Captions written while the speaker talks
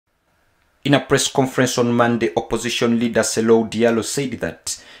In a press conference on Monday, opposition leader Cellou Diallo said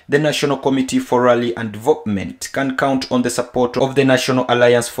that the National Committee for Rally and Development can count on the support of the National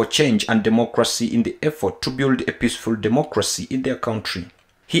Alliance for Change and Democracy in the effort to build a peaceful democracy in their country.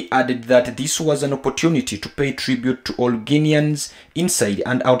 He added that this was an opportunity to pay tribute to all Guineans inside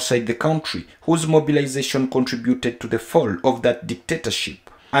and outside the country whose mobilization contributed to the fall of that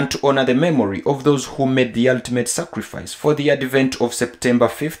dictatorship, and to honor the memory of those who made the ultimate sacrifice for the advent of September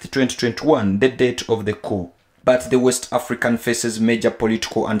 5th, 2021, the date of the coup. But the West African faces major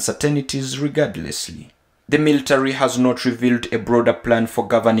political uncertainties regardlessly. The military has not revealed a broader plan for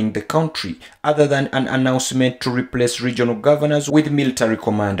governing the country other than an announcement to replace regional governors with military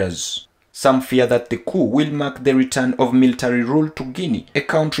commanders. Some fear that the coup will mark the return of military rule to Guinea, a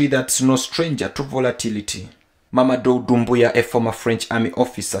country that's no stranger to volatility. Mamady Doumbouya, a former French army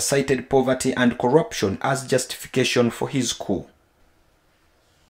officer, cited poverty and corruption as justification for his coup.